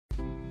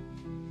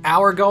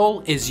Our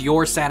goal is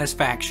your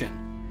satisfaction.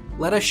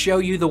 Let us show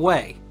you the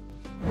way.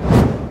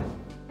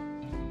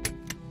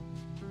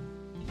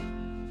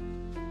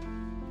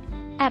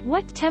 At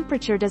what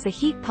temperature does a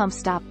heat pump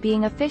stop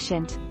being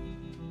efficient?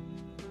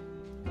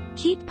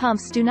 Heat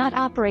pumps do not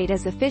operate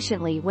as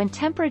efficiently when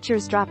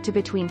temperatures drop to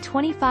between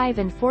 25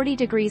 and 40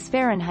 degrees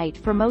Fahrenheit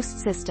for most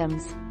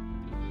systems.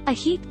 A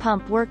heat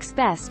pump works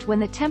best when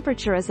the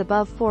temperature is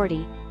above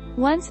 40.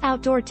 Once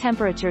outdoor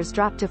temperatures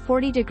drop to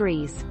 40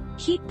 degrees,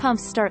 heat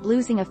pumps start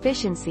losing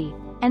efficiency,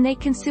 and they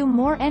consume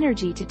more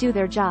energy to do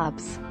their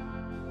jobs.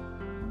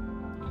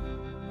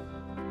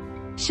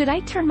 Should I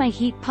turn my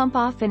heat pump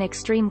off in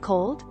extreme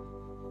cold?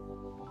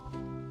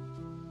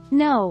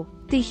 No,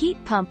 the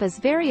heat pump is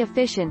very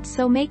efficient,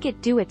 so make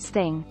it do its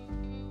thing.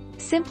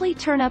 Simply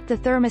turn up the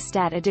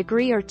thermostat a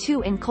degree or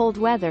two in cold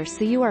weather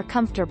so you are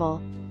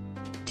comfortable.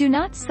 Do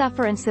not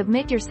suffer and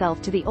submit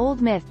yourself to the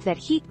old myth that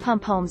heat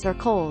pump homes are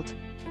cold.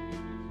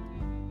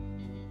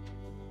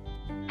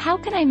 How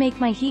can I make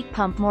my heat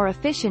pump more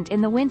efficient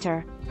in the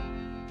winter?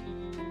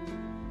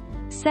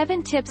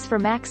 7 tips for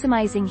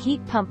maximizing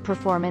heat pump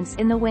performance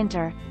in the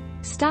winter.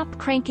 Stop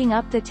cranking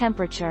up the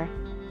temperature.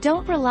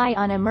 Don't rely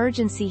on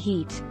emergency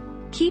heat.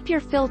 Keep your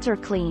filter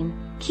clean.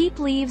 Keep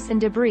leaves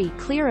and debris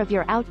clear of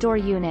your outdoor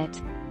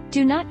unit.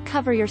 Do not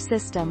cover your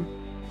system.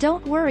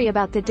 Don't worry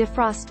about the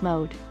defrost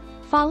mode.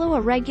 Follow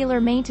a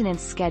regular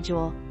maintenance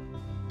schedule.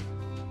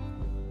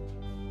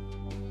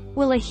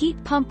 Will a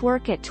heat pump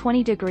work at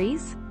 20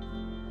 degrees?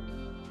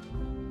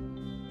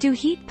 Do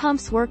heat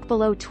pumps work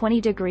below 20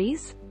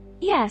 degrees?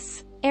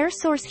 Yes, air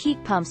source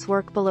heat pumps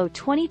work below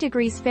 20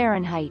 degrees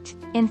Fahrenheit.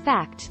 In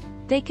fact,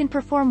 they can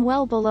perform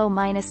well below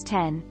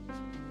 -10.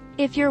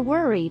 If you're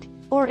worried,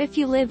 or if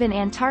you live in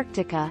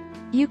Antarctica,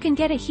 you can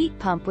get a heat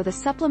pump with a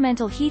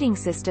supplemental heating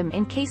system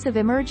in case of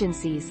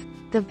emergencies.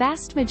 The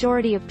vast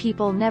majority of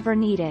people never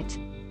need it.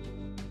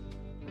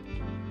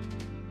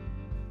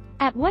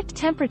 At what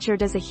temperature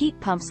does a heat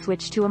pump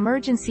switch to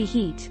emergency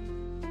heat?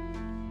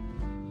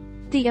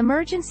 The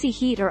emergency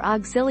heat or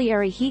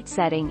auxiliary heat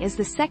setting is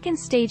the second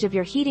stage of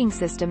your heating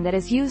system that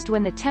is used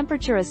when the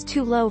temperature is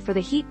too low for the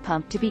heat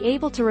pump to be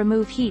able to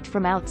remove heat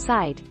from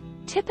outside,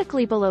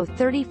 typically below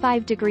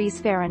 35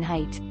 degrees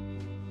Fahrenheit.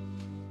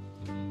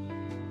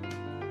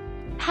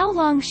 How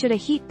long should a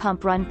heat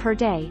pump run per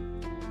day?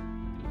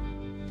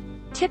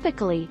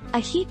 Typically, a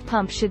heat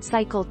pump should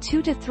cycle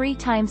 2 to 3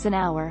 times an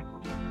hour.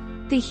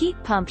 The heat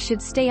pump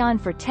should stay on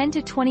for 10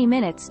 to 20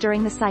 minutes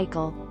during the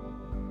cycle.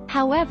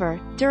 However,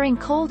 during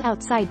cold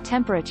outside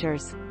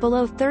temperatures,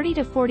 below 30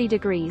 to 40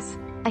 degrees,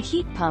 a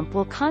heat pump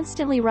will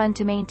constantly run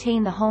to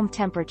maintain the home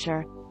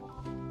temperature.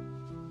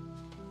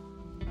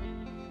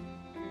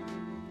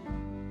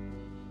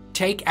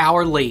 Take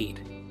our lead.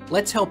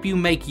 Let's help you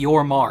make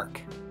your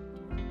mark.